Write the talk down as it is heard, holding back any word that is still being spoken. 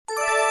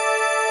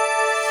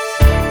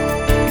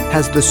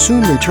Has the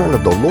soon return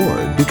of the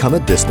Lord become a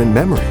distant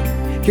memory?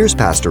 Here's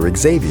Pastor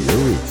Xavier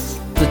Reese.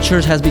 The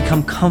church has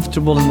become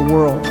comfortable in the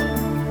world.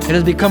 It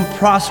has become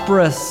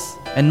prosperous.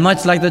 And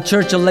much like the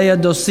church of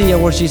Laodicea,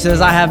 where she says,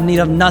 I have need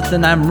of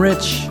nothing, I'm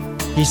rich.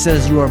 He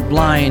says, you are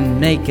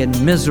blind,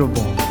 naked,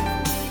 miserable.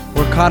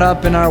 We're caught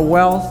up in our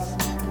wealth,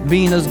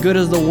 being as good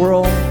as the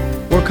world.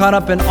 We're caught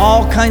up in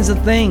all kinds of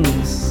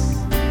things.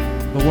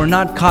 But we're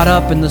not caught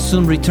up in the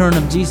soon return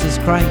of Jesus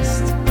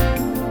Christ.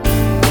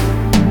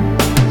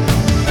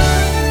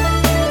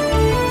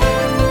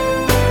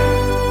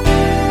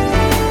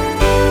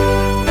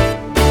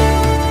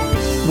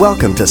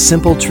 Welcome to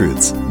Simple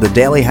Truths, the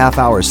daily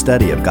half-hour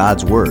study of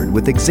God's Word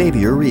with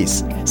Xavier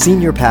Reese,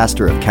 Senior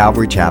Pastor of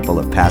Calvary Chapel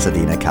of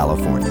Pasadena,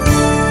 California.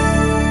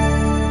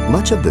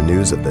 Much of the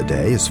news of the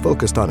day is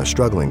focused on a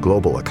struggling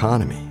global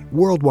economy,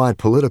 worldwide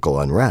political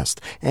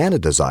unrest, and a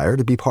desire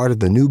to be part of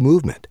the new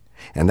movement,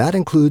 and that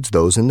includes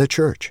those in the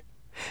church.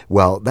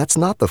 Well, that's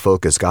not the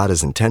focus God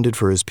has intended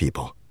for His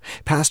people.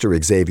 Pastor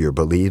Xavier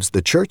believes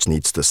the church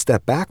needs to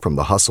step back from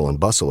the hustle and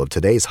bustle of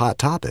today's hot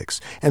topics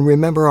and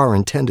remember our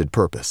intended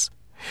purpose.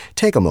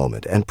 Take a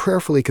moment and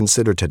prayerfully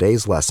consider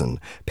today's lesson,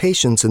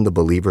 Patience in the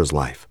Believer's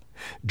Life,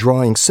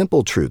 drawing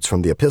simple truths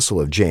from the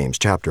Epistle of James,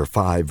 chapter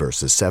 5,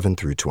 verses 7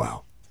 through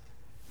 12.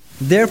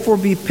 Therefore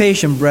be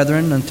patient,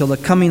 brethren, until the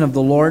coming of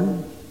the Lord.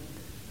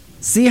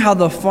 See how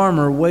the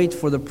farmer waits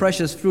for the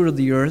precious fruit of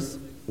the earth,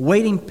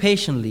 waiting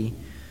patiently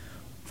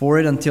for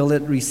it until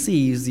it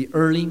receives the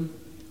early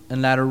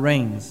and latter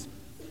rains.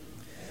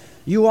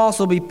 You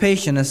also be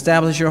patient,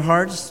 establish your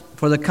hearts,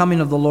 for the coming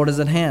of the Lord is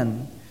at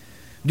hand.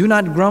 Do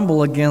not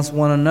grumble against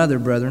one another,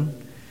 brethren,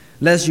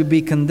 lest you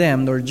be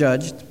condemned or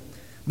judged.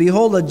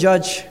 Behold, a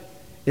judge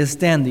is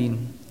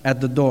standing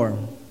at the door.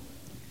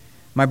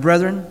 My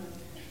brethren,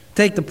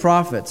 take the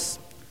prophets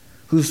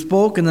who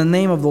spoke in the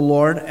name of the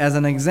Lord as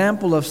an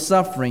example of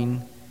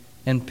suffering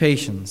and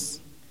patience.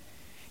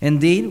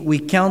 Indeed, we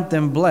count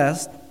them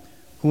blessed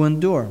who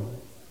endure.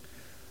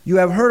 You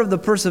have heard of the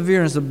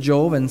perseverance of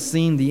Job and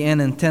seen the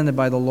end intended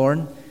by the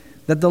Lord,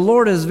 that the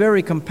Lord is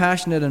very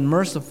compassionate and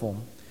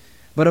merciful.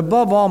 But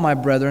above all, my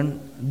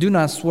brethren, do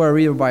not swear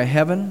either by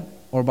heaven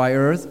or by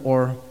earth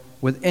or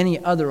with any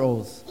other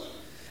oath.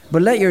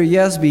 But let your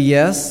yes be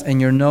yes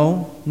and your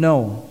no,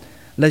 no,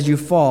 lest you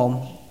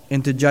fall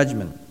into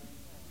judgment.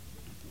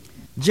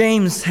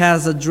 James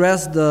has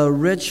addressed the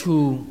rich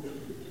who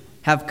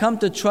have come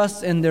to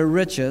trust in their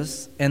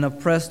riches and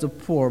oppress the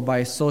poor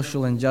by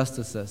social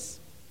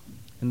injustices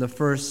in the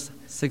first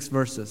 6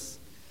 verses.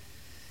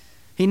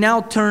 He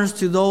now turns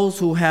to those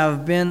who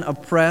have been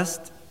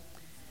oppressed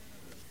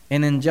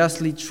and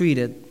unjustly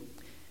treated,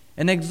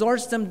 and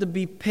exhorts them to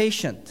be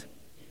patient,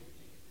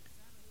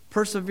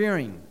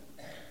 persevering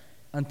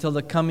until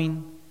the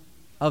coming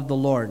of the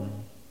Lord.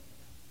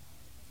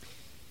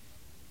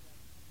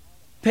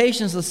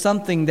 Patience is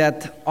something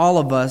that all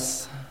of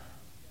us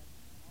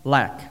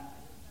lack.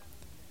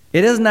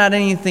 It is not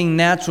anything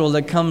natural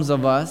that comes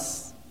of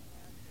us.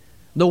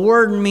 The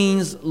word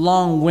means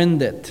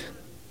long-winded,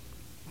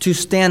 to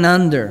stand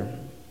under,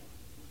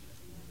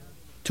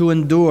 to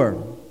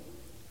endure.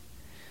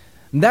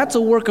 That's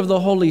a work of the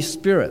Holy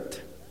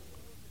Spirit.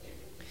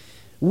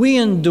 We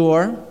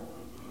endure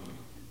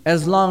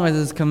as long as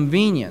it's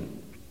convenient.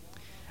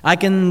 I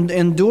can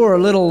endure a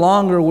little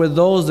longer with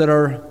those that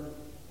are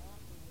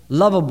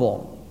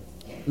lovable,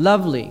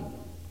 lovely,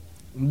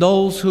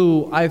 those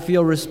who I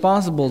feel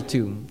responsible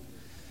to.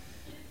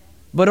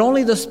 But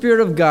only the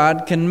Spirit of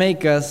God can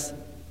make us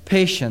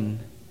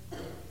patient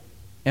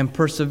and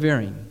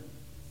persevering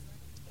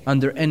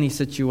under any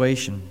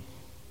situation.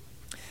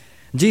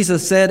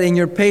 Jesus said, in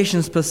your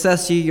patience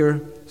possess ye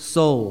your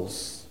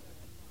souls.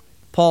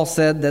 Paul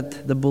said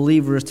that the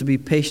believer is to be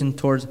patient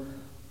towards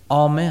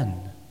all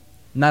men.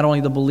 Not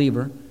only the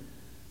believer,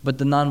 but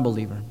the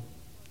non-believer.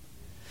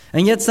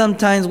 And yet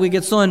sometimes we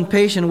get so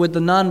impatient with the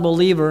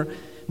non-believer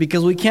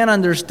because we can't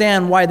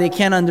understand why they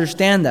can't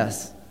understand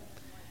us.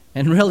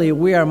 And really,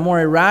 we are more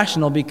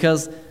irrational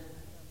because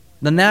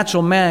the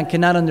natural man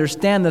cannot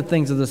understand the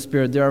things of the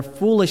Spirit. They are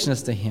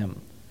foolishness to him.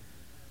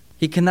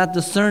 He cannot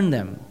discern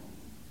them.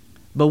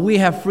 But we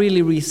have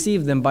freely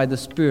received them by the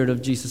Spirit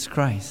of Jesus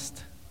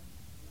Christ.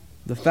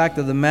 The fact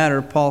of the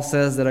matter, Paul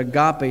says that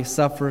agape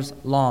suffers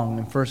long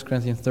in 1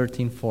 Corinthians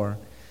 13:4.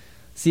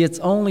 See, it's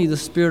only the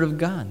Spirit of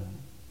God.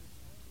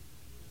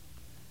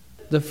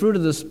 The fruit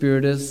of the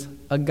Spirit is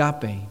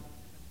agape.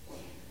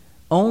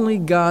 Only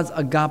God's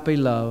agape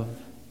love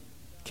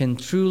can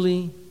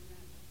truly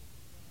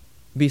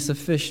be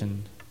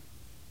sufficient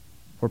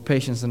for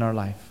patience in our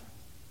life.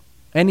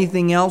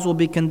 Anything else will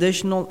be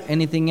conditional.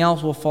 Anything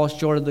else will fall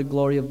short of the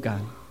glory of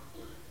God.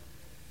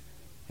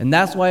 And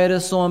that's why it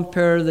is so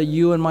imperative that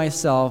you and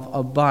myself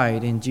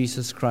abide in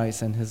Jesus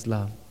Christ and His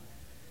love.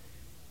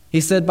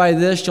 He said, by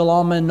this shall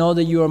all men know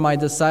that you are my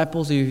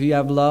disciples, if you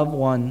have love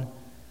one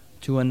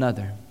to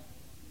another.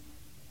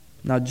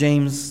 Now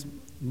James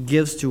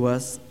gives to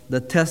us the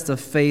test of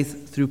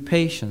faith through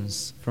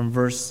patience from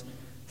verse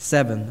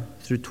 7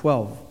 through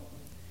 12.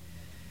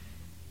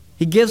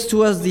 He gives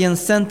to us the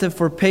incentive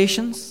for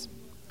patience,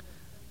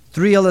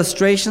 3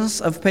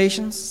 illustrations of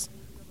patience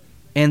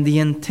and the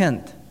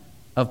intent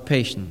of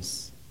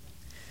patience.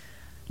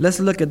 Let's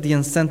look at the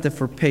incentive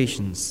for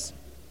patience.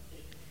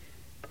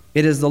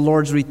 It is the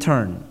Lord's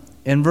return.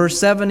 In verse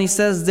 7 he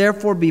says,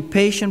 "Therefore be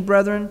patient,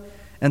 brethren,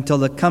 until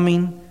the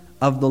coming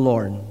of the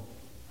Lord."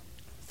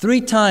 3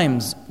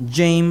 times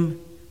James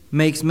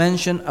makes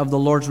mention of the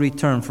Lord's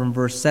return from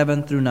verse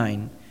 7 through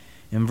 9.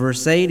 In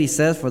verse 8 he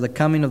says, "For the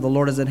coming of the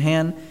Lord is at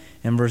hand."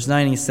 In verse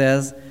 9 he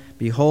says,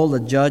 "Behold, the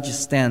judge is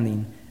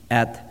standing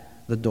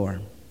at the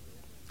door."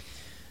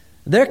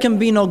 There can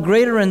be no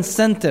greater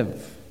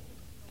incentive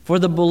for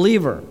the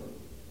believer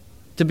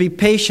to be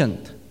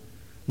patient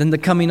than the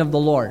coming of the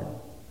Lord.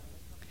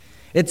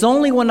 It's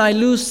only when I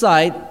lose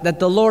sight that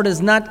the Lord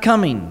is not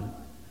coming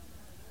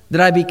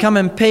that I become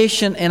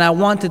impatient and I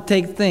want to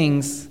take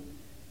things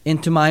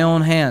into my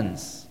own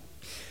hands.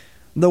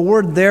 The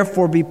word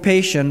 "therefore be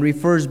patient"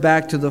 refers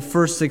back to the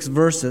first 6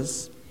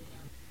 verses.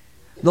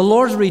 The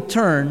Lord's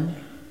return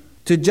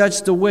to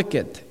judge the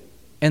wicked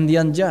and the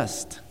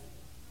unjust.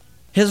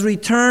 His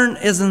return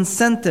is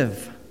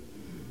incentive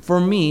for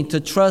me to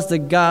trust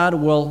that God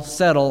will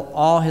settle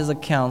all His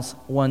accounts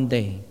one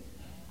day.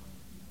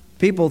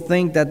 People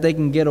think that they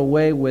can get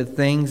away with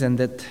things and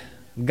that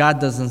God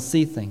doesn't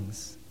see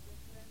things.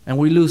 And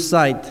we lose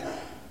sight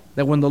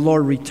that when the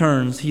Lord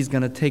returns, He's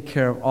going to take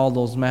care of all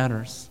those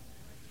matters.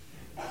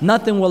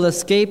 Nothing will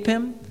escape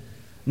Him.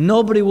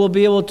 Nobody will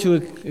be able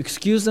to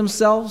excuse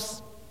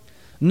themselves.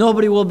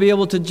 Nobody will be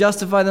able to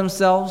justify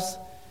themselves,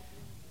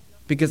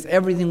 because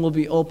everything will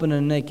be open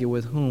and naked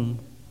with whom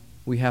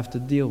we have to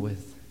deal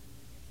with.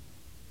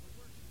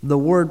 The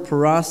word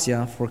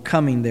parousia, for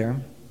coming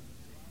there,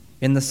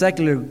 in the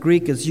secular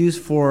Greek is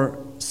used for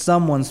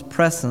someone's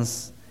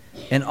presence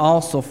and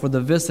also for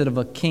the visit of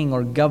a king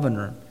or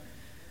governor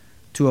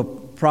to a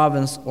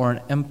province or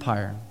an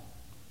empire.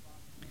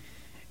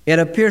 It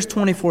appears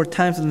 24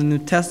 times in the New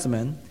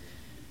Testament.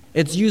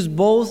 It's used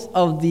both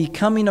of the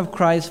coming of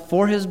Christ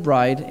for His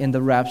bride in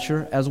the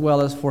rapture as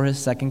well as for His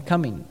second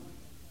coming.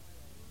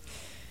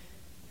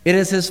 It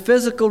is His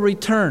physical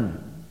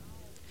return.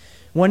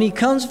 When He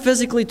comes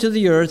physically to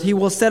the earth, He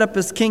will set up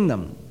His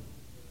kingdom.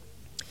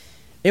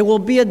 It will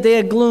be a day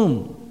of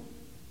gloom.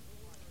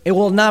 It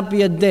will not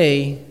be a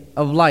day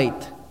of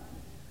light.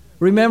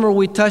 Remember,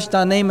 we touched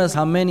on Amos,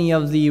 how many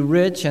of the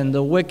rich and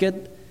the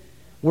wicked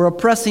were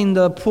oppressing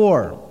the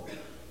poor.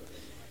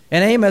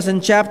 And Amos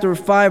in chapter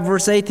 5,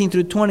 verse 18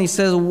 through 20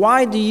 says,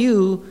 "Why do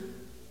you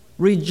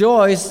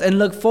rejoice and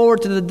look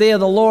forward to the day of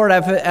the Lord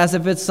as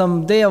if it's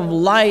some day of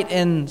light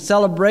and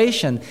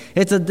celebration?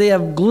 It's a day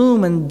of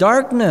gloom and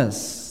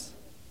darkness."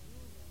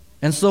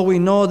 And so we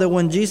know that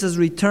when Jesus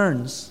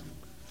returns,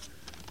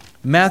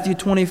 Matthew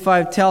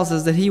 25 tells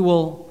us that He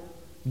will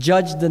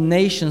judge the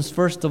nations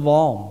first of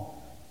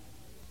all.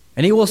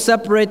 And He will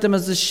separate them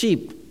as the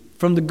sheep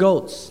from the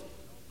goats.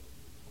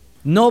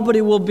 Nobody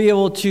will be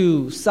able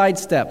to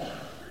sidestep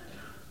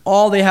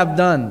all they have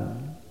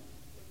done.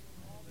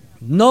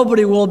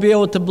 Nobody will be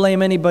able to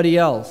blame anybody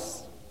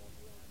else.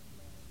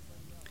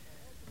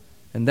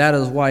 And that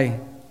is why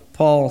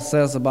Paul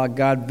says about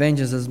God,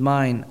 "Vengeance is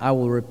mine, I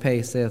will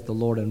repay, saith the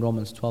Lord," in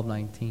Romans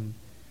 12:19.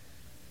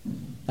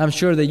 I'm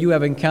sure that you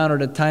have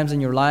encountered at times in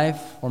your life,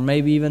 or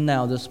maybe even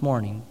now this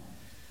morning,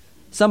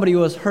 somebody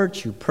who has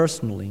hurt you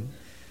personally,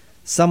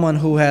 someone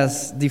who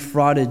has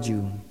defrauded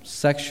you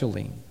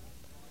sexually,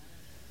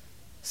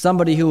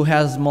 somebody who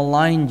has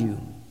maligned you,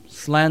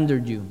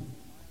 slandered you,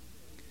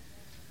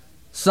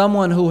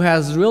 someone who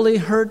has really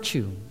hurt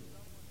you.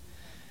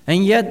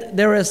 And yet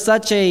there is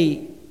such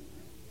a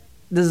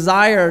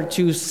desire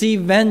to see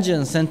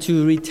vengeance and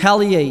to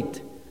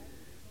retaliate.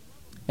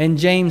 And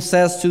James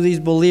says to these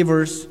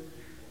believers,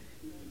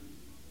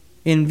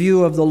 in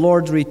view of the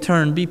Lord's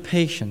return, be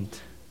patient.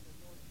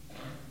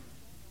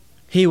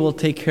 He will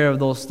take care of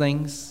those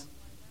things.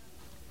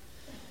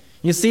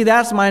 You see,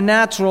 that's my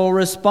natural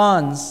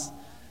response.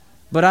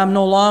 But I'm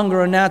no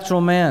longer a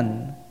natural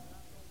man.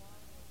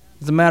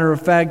 As a matter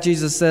of fact,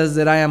 Jesus says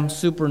that I am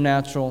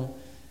supernatural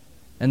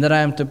and that I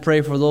am to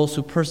pray for those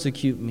who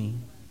persecute me,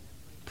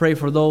 pray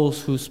for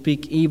those who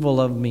speak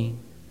evil of me.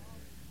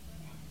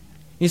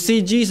 You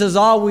see, Jesus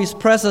always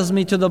presses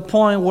me to the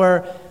point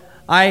where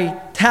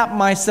I tap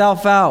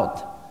myself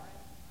out.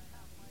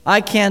 I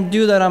can't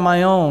do that on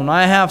my own.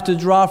 I have to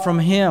draw from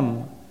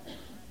Him.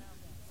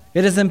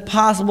 It is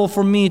impossible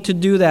for me to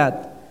do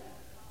that.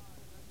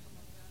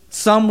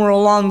 Somewhere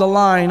along the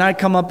line, I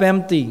come up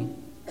empty.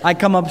 I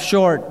come up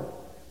short.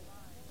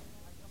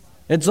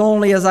 It's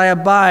only as I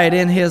abide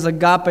in His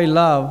agape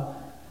love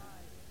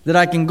that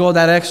I can go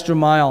that extra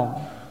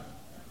mile.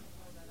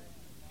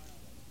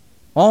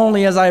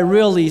 Only as I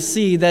really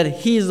see that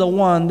He's the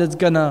one that's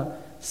going to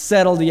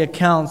settle the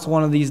accounts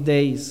one of these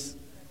days.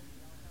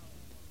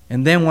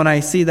 And then when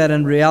I see that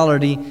in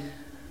reality,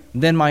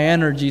 then my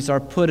energies are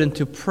put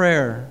into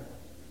prayer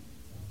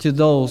to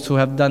those who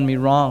have done me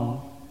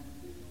wrong,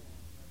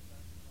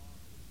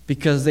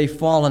 because they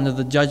fall under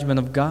the judgment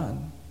of God.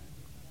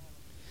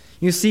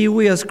 You see,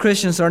 we as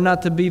Christians are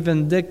not to be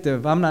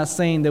vindictive. I'm not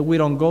saying that we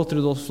don't go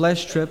through those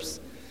flesh trips.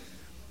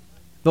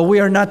 But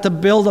we are not to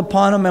build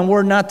upon them, and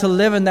we're not to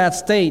live in that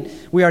state.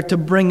 We are to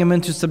bring them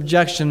into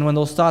subjection when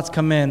those thoughts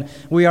come in.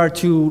 We are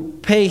to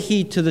pay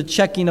heed to the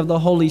checking of the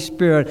Holy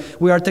Spirit.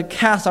 We are to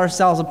cast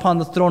ourselves upon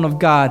the throne of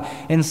God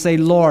and say,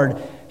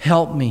 Lord,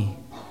 help me.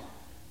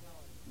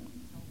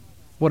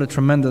 What a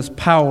tremendous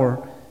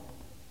power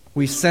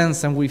we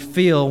sense and we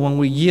feel when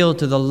we yield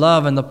to the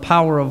love and the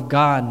power of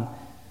God.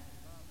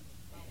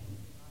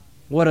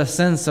 What a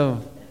sense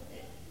of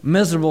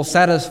miserable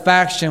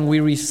satisfaction we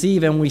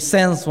receive and we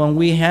sense when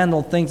we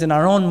handle things in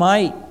our own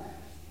might.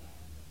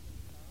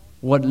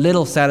 What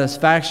little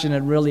satisfaction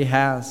it really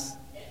has.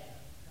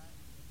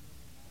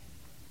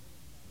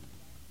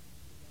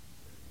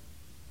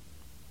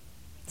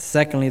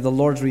 Secondly, the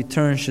Lord's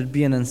return should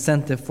be an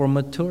incentive for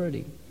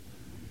maturity.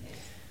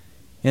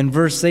 In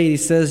verse 8, he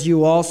says,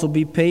 you also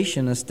be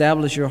patient,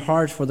 establish your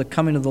hearts, for the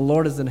coming of the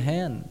Lord is at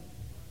hand.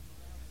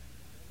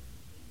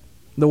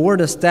 The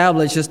word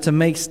establish is to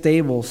make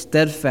stable,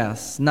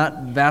 steadfast,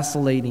 not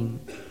vacillating.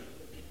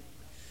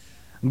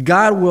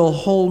 God will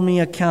hold me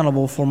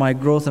accountable for my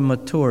growth and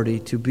maturity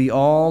to be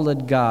all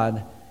that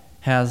God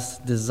has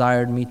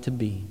desired me to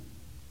be.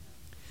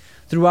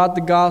 Throughout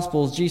the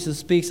Gospels, Jesus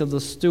speaks of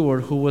the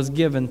steward who was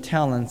given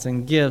talents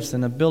and gifts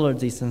and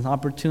abilities and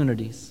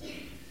opportunities.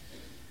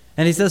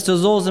 And he says, to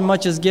those that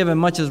much is given,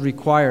 much is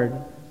required.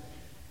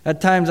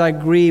 At times I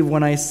grieve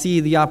when I see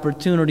the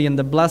opportunity and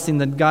the blessing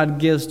that God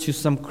gives to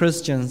some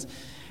Christians,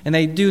 and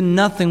they do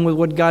nothing with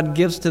what God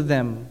gives to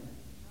them.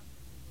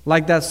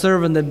 Like that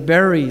servant that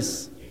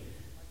buries,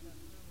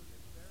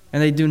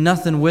 and they do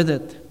nothing with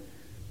it.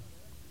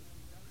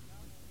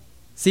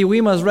 See,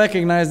 we must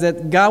recognize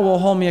that God will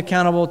hold me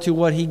accountable to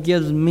what He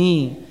gives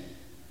me.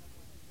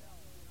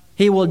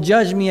 He will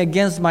judge me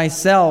against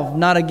myself,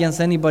 not against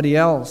anybody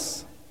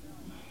else.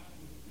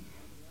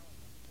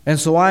 And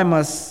so I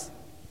must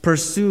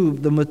pursue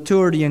the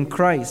maturity in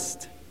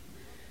Christ.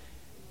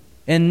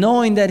 And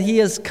knowing that He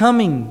is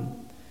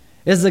coming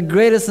is the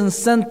greatest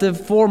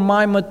incentive for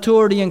my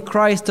maturity in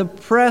Christ, to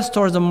press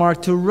towards the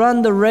mark, to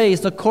run the race,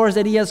 the course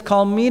that He has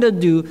called me to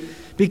do,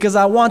 because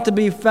I want to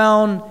be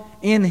found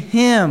in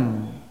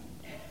Him,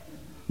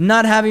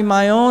 not having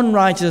my own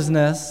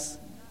righteousness,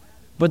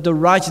 but the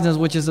righteousness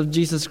which is of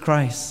Jesus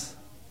Christ.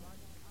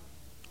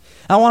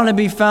 I want to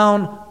be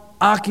found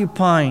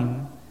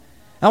occupying.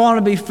 I want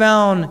to be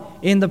found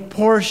in the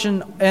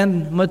portion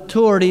and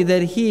maturity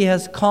that He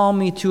has called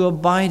me to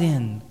abide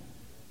in.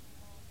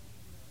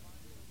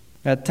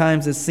 At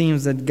times it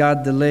seems that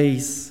God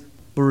delays,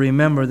 but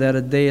remember that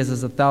a day is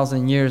as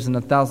 1,000 years, and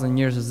 1,000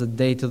 years is a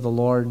day to the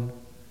Lord.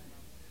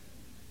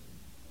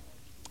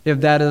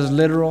 If that is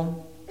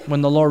literal, when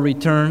the Lord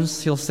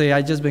returns, He'll say,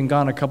 I've just been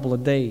gone a couple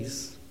of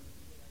days.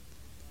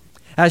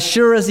 As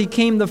sure as He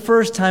came the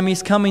first time,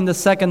 He's coming the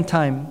second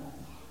time.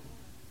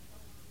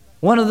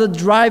 One of the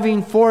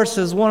driving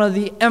forces, one of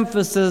the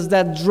emphasis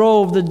that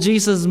drove the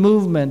Jesus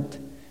movement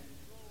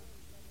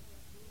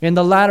in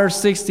the latter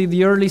 60s,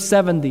 the early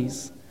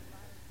 70s,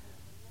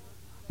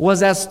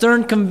 was that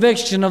stern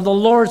conviction of the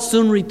Lord's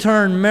soon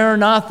return,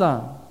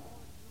 Maranatha.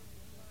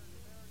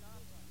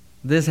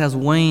 This has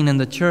waned in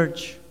the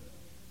church.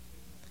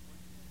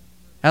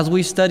 As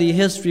we study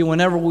history,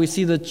 whenever we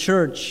see the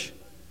church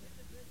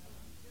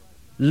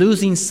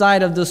losing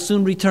sight of the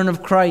soon return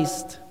of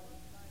Christ,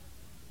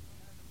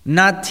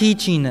 not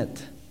teaching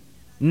it,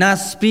 not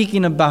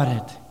speaking about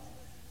it,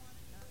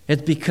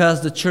 it's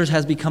because the church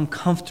has become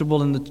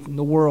comfortable in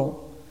the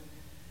world.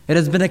 It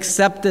has been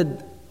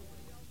accepted.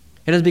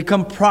 It has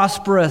become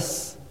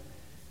prosperous.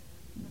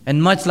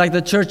 And much like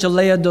the church of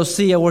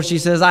Laodicea, where she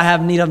says, I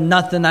have need of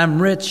nothing,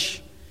 I'm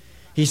rich,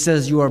 He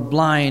says, you are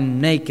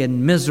blind, naked,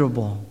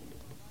 miserable.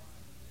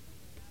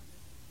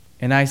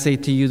 And I say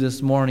to you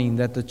this morning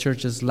that the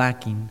church is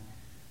lacking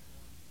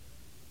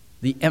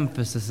the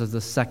emphasis of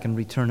the second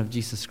return of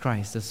Jesus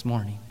Christ this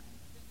morning.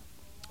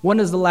 When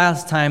is the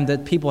last time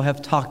that people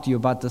have talked to you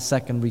about the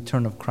second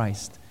return of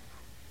Christ?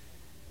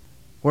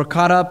 We're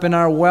caught up in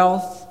our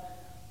wealth.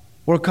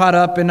 We're caught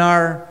up in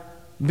our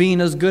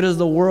being as good as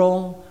the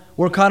world.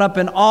 We're caught up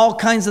in all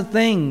kinds of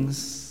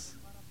things.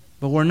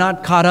 But we're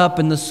not caught up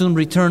in the soon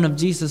return of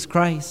Jesus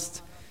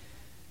Christ.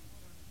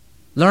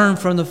 Learn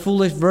from the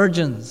foolish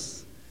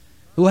virgins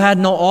who had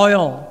no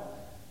oil.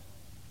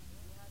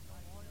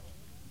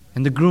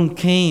 And the groom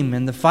came,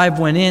 and the 5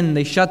 went in,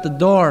 they shut the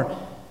door,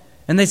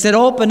 and they said,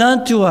 open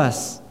unto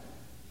us.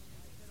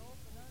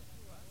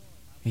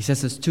 He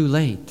says, it's too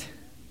late.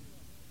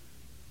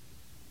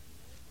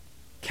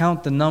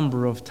 Count the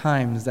number of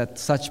times that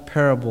such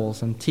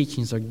parables and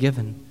teachings are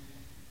given.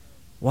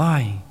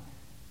 Why?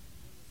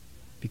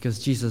 Because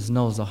Jesus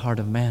knows the heart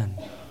of man.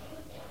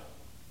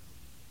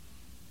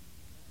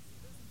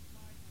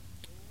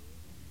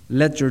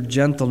 Let your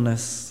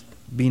gentleness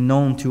be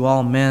known to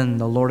all men.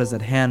 The Lord is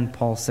at hand,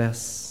 Paul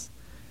says.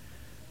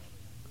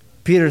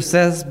 Peter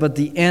says, but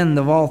the end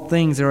of all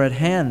things are at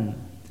hand.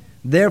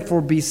 Therefore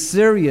be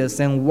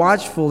serious and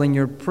watchful in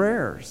your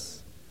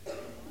prayers.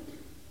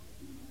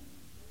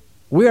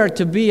 We are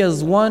to be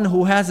as one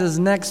who has his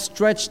neck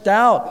stretched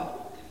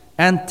out,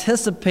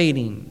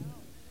 anticipating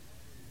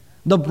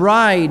The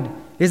bride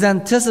is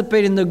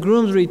anticipating the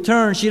groom's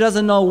return. She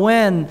doesn't know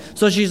when,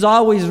 so she's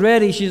always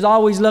ready. She's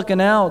always looking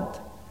out.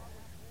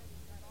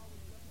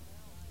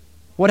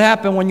 What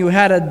happened when you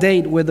had a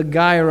date with a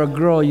guy or a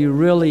girl you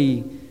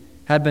really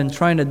had been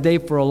trying to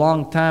date for a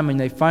long time, and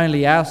they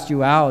finally asked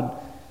you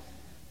out?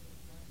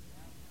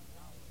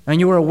 And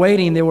you were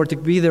waiting, they were to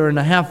be there in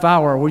a half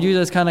hour. Were you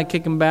just kind of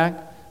kicking back?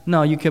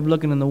 No, you kept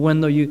looking in the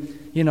window, you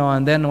know,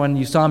 and then when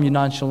you saw him, you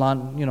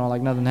nonchalant,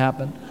 like nothing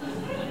happened.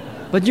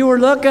 But you were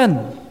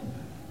looking.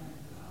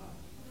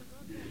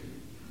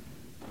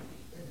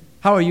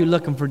 How are you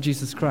looking for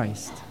Jesus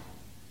Christ?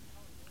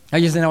 Are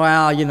you saying,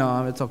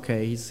 well, it's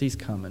okay, he's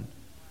coming?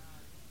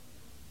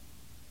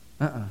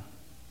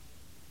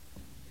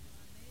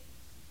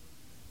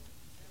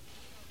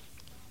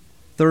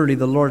 Thirdly,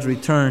 the Lord's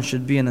return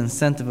should be an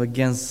incentive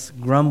against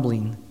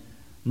grumbling,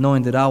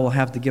 knowing that I will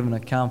have to give an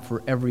account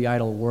for every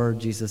idle word,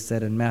 Jesus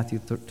said in Matthew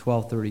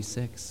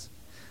 12:36.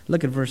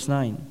 Look at verse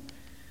 9.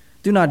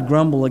 Do not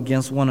grumble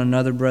against one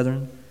another,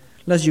 brethren,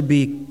 lest you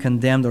be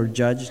condemned or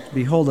judged.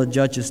 Behold, a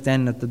judge is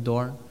standing at the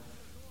door.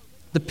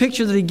 The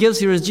picture that he gives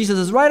here is Jesus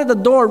is right at the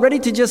door, ready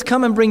to just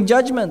come and bring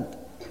judgment.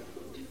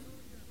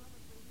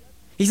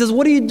 He says,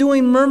 what are you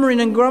doing murmuring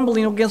and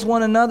grumbling against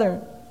one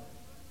another?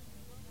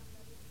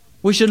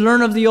 We should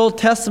learn of the Old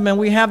Testament.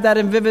 We have that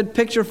in vivid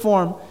picture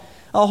form.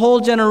 A whole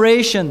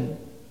generation,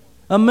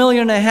 1.5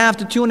 million to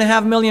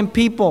 2.5 million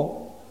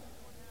people,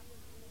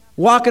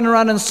 walking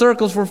around in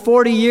circles for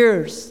 40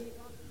 years,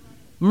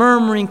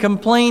 murmuring,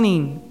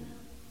 complaining.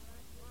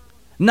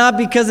 Not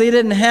because they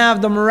didn't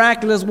have the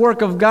miraculous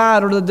work of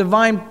God or the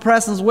divine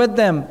presence with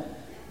them,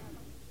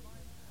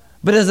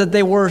 but as that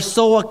they were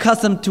so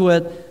accustomed to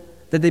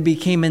it that they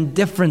became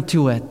indifferent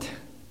to it.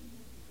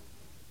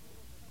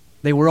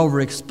 They were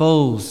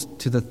overexposed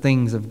to the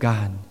things of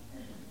God.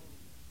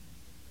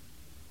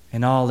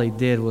 And all they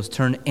did was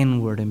turn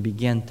inward and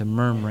begin to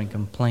murmur and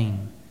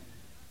complain.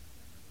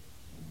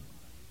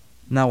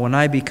 Now, when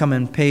I become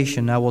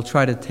impatient, I will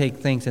try to take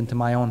things into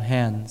my own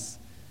hands,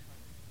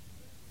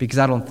 because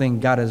I don't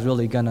think God is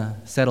really going to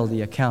settle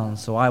the account,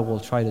 so I will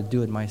try to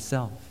do it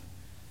myself.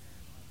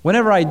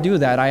 Whenever I do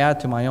that, I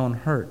add to my own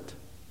hurt,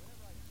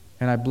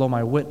 and I blow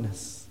my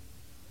witness.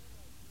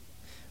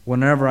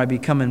 Whenever I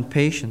become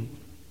impatient,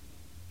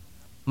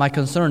 my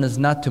concern is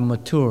not to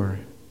mature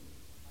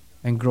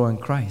and grow in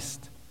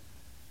Christ,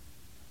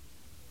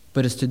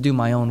 but it's to do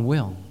my own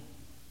will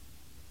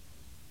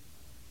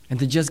and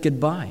to just get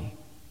by.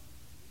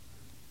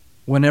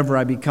 Whenever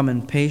I become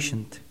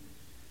impatient,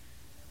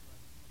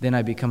 then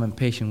I become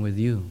impatient with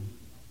you.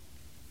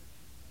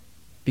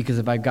 Because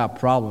if I got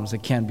problems,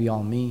 it can't be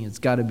all me. It's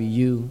got to be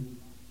you.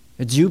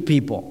 It's you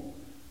people.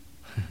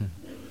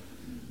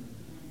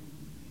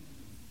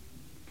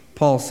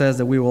 Paul says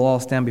that we will all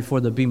stand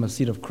before the bema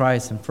seat of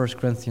Christ in 1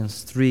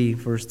 Corinthians 3,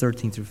 verse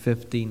 13 through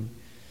 15.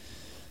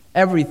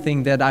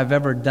 Everything that I've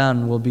ever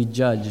done will be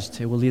judged.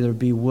 It will either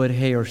be wood,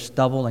 hay, or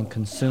stubble and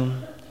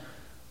consumed,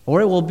 or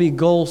it will be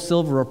gold,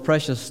 silver, or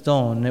precious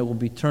stone, and it will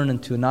be turned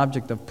into an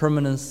object of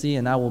permanency,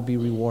 and I will be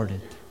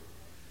rewarded.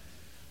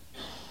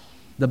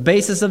 The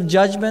basis of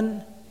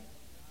judgment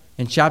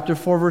in chapter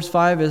 4, verse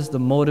 5 is the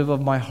motive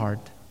of my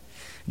heart.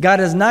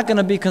 God is not going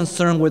to be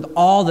concerned with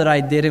all that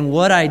I did and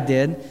what I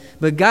did,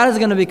 but God is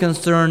going to be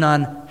concerned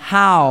on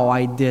how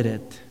I did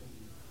it,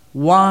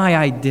 why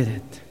I did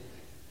it.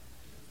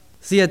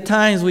 See, at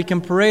times we can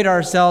parade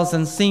ourselves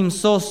and seem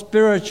so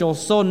spiritual,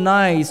 so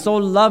nice, so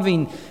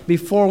loving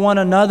before one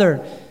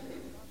another,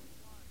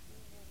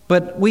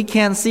 but we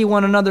can't see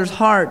one another's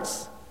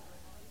hearts.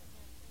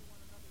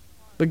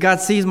 But God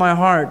sees my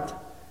heart.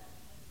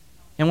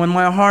 And when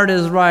my heart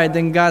is right,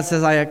 then God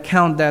says, I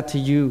account that to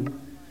you.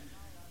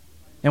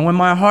 And when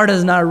my heart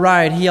is not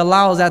right, He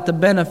allows that to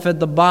benefit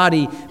the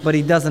body, but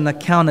He doesn't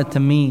account it to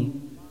me.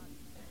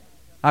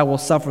 I will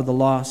suffer the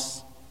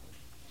loss.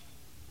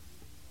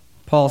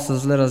 Paul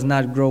says, let us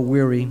not grow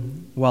weary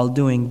while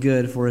doing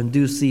good, for in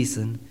due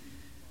season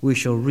we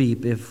shall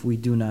reap if we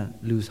do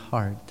not lose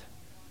heart.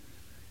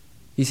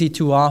 You see,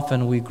 too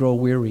often we grow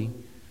weary.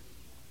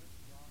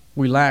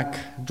 We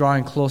lack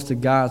drawing close to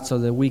God so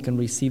that we can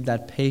receive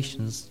that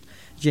patience.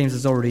 James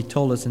has already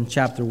told us in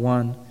chapter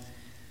 1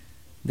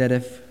 that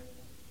if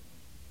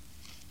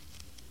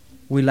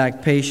we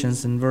lack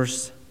patience, in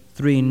verse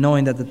 3,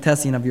 knowing that the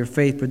testing of your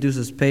faith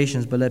produces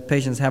patience, but let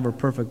patience have her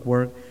perfect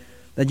work,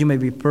 that you may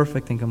be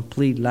perfect and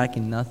complete,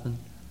 lacking nothing.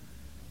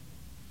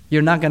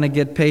 You're not going to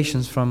get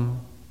patience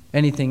from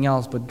anything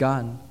else but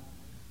God.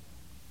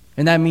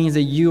 And that means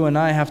that you and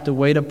I have to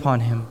wait upon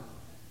Him.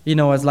 You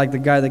know, it's like the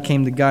guy that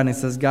came to God and he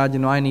says, God,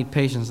 I need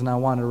patience and I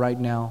want it right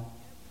now.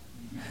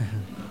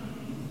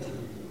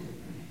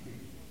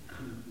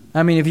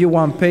 I mean, if you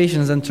want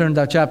patience, then turn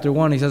to chapter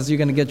 1. He says you're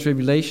going to get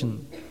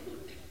tribulation.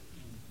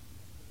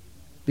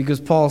 Because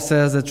Paul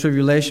says that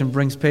tribulation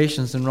brings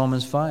patience in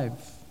Romans 5.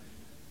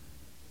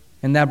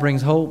 And that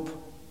brings hope.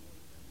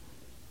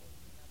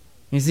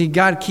 You see,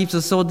 God keeps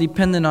us so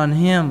dependent on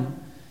Him.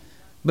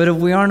 But if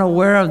we aren't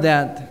aware of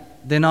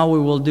that, then all we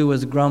will do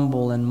is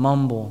grumble and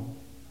mumble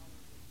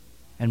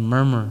and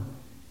murmur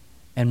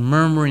And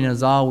murmuring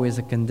is always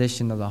a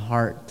condition of the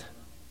heart.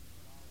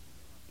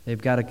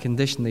 They've got a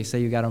condition, they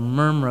say you got to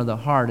murmur of the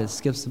heart. It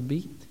skips a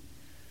beat.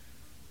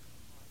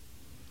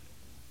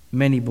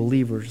 Many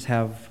believers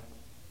have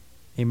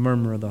a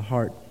murmur of the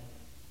heart.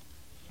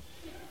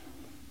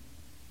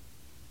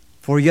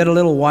 For yet a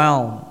little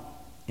while,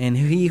 and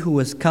he who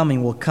is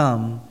coming will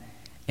come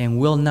and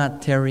will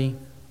not tarry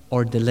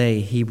or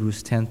delay,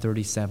 Hebrews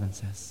 10:37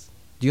 says.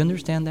 Do you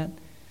understand that?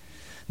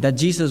 That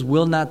Jesus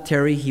will not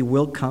tarry, he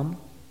will come.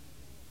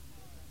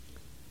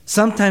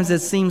 Sometimes it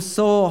seems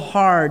so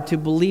hard to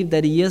believe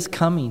that he is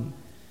coming.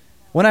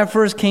 When I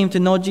first came to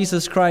know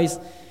Jesus Christ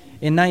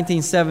in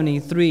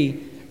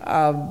 1973,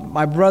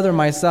 my brother and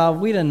myself,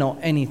 we didn't know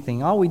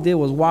anything. All we did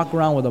was walk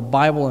around with a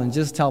Bible and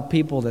just tell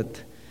people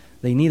that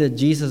they needed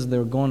Jesus, they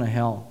were going to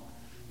hell.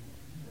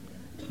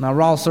 Now,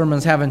 Raul's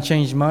sermons haven't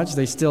changed much.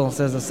 They still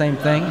says the same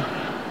thing.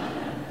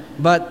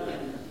 But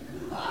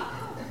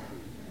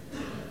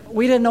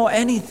we didn't know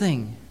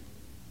anything.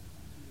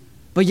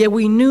 But yet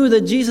we knew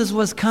that Jesus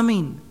was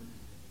coming.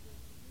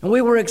 And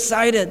we were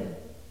excited.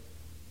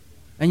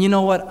 And you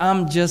know what?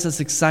 I'm just as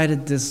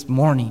excited this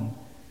morning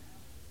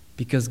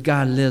because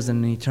God lives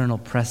in an eternal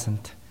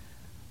present.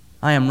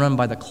 I am run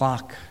by the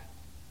clock.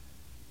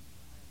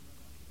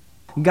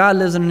 God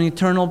lives in an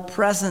eternal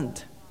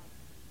present.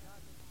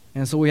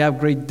 And so we have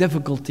great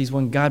difficulties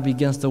when God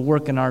begins to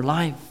work in our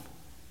life.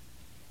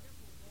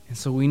 And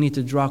so we need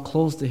to draw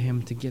close to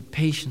him to get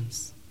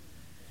patience.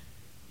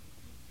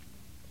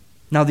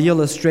 Now the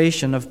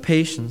illustration of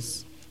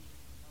patience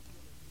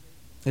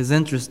is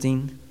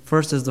interesting.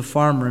 First is the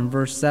farmer in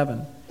verse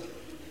 7.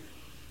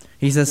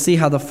 He says, see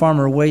how the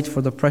farmer waits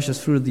for the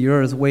precious fruit of the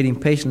earth, waiting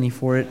patiently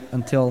for it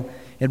until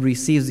it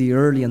receives the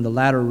early and the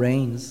latter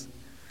rains.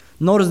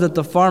 Notice that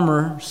the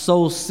farmer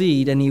sows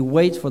seed and he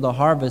waits for the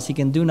harvest. He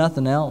can do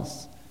nothing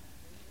else.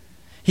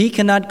 He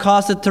cannot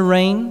cause it to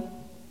rain.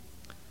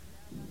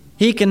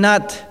 He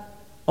cannot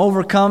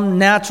overcome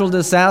natural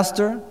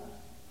disaster.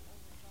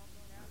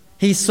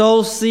 He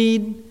sows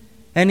seed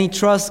and he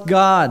trusts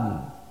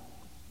God.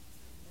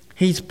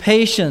 He's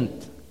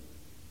patient.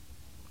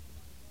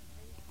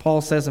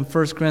 Paul says in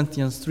 1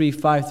 Corinthians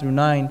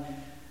 3:5-9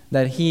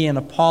 that he and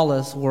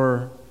Apollos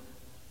were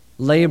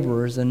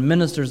laborers and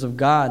ministers of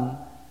God.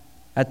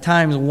 At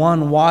times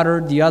one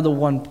watered, the other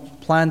one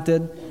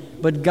planted,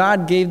 but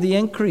God gave the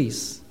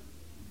increase.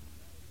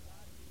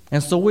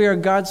 And so we are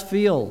God's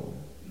field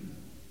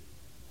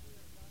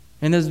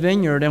in his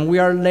vineyard, and we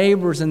are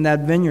laborers in that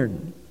vineyard.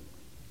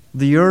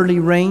 The early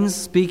rains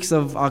speaks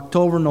of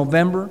October,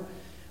 November,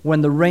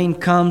 when the rain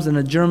comes and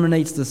it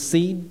germinates the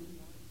seed.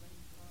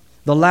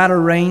 The latter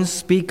rains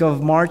speak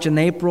of March and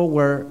April,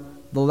 where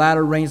the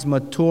latter rains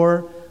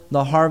mature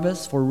the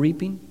harvest for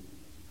reaping.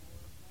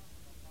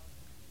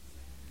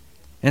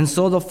 And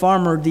so the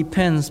farmer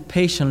depends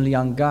patiently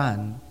on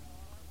God.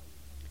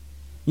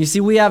 You see,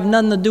 we have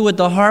nothing to do with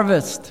the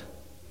harvest.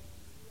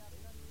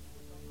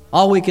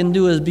 All we can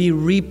do is be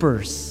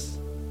reapers.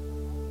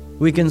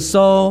 We can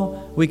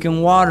sow, we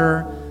can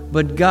water,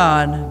 but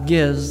God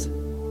gives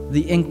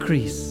the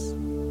increase.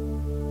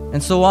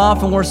 And so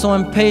often we're so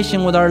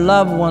impatient with our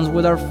loved ones,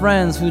 with our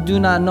friends who do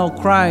not know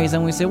Christ,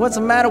 and we say, what's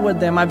the matter with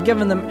them? I've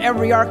given them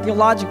every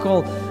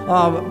archaeological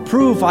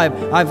proof.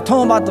 I've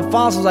told them about the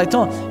fossils.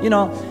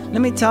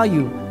 Let me tell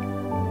you,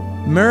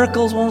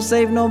 miracles won't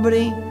save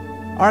nobody.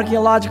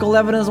 Archaeological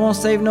evidence won't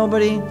save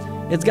nobody.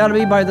 It's got to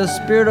be by the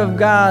Spirit of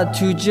God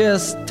to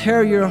just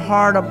tear your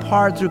heart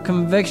apart through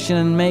conviction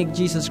and make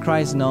Jesus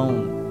Christ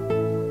known.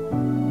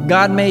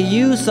 God may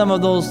use some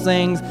of those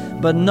things,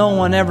 but no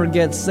one ever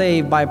gets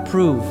saved by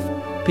proof.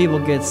 People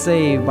get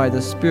saved by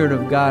the Spirit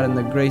of God and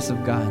the grace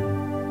of God.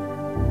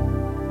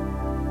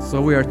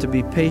 So we are to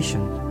be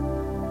patient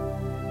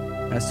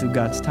as to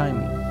God's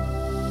timing.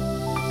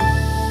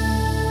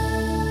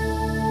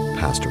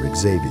 Pastor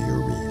Xavier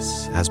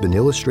Reese has been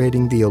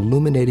illustrating the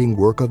illuminating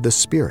work of the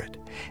Spirit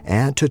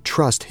and to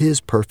trust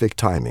His perfect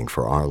timing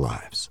for our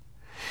lives.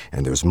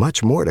 And there's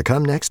much more to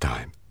come next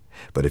time.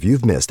 But if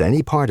you've missed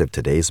any part of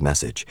today's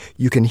message,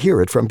 you can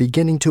hear it from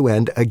beginning to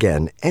end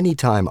again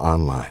anytime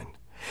online.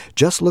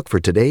 Just look for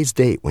today's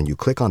date when you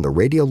click on the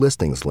radio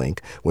listings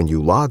link when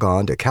you log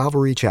on to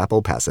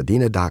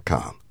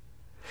CalvaryChapelPasadena.com.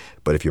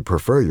 But if you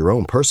prefer your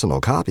own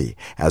personal copy,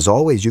 as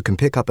always, you can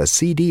pick up a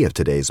CD of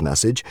today's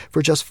message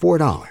for just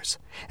 $4,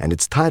 and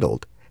it's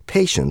titled,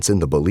 Patience in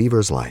the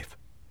Believer's Life.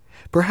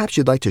 Perhaps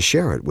you'd like to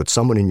share it with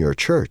someone in your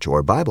church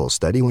or Bible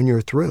study when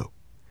you're through.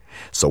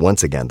 So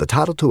once again, the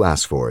title to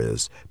ask for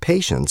is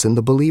Patience in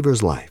the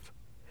Believer's Life,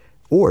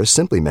 or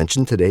simply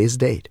mention today's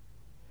date.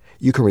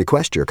 You can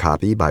request your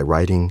copy by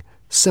writing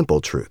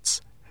Simple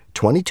Truths,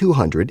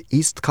 2200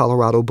 East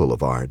Colorado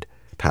Boulevard,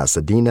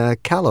 Pasadena,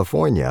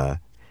 California,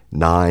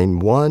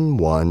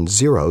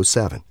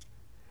 91107.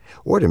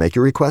 Or to make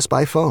your request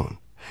by phone,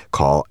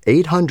 call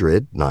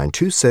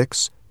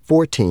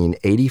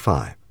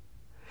 800-926-1485.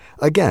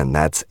 Again,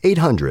 that's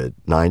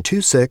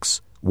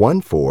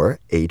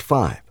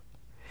 800-926-1485.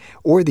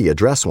 Or the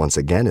address once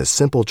again is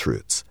Simple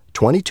Truths,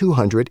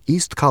 2200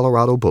 East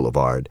Colorado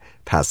Boulevard,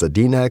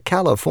 Pasadena,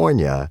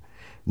 California,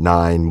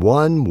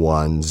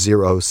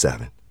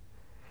 91107.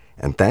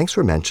 And thanks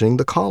for mentioning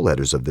the call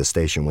letters of this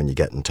station when you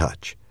get in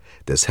touch.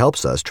 This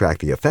helps us track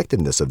the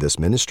effectiveness of this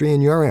ministry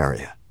in your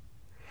area.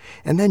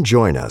 And then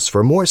join us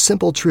for more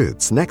Simple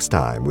Truths next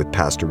time with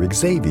Pastor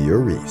Xavier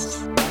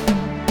Reese.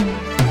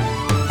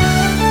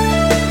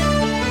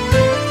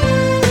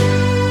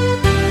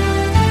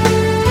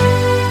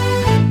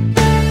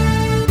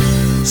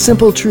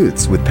 Simple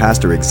Truths with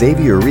Pastor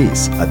Xavier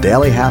Reese, a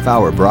daily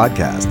half-hour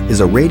broadcast, is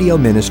a radio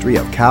ministry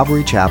of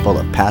Calvary Chapel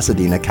of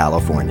Pasadena,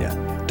 California.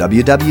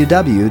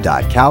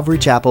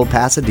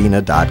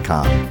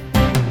 www.calvarychapelpasadena.com.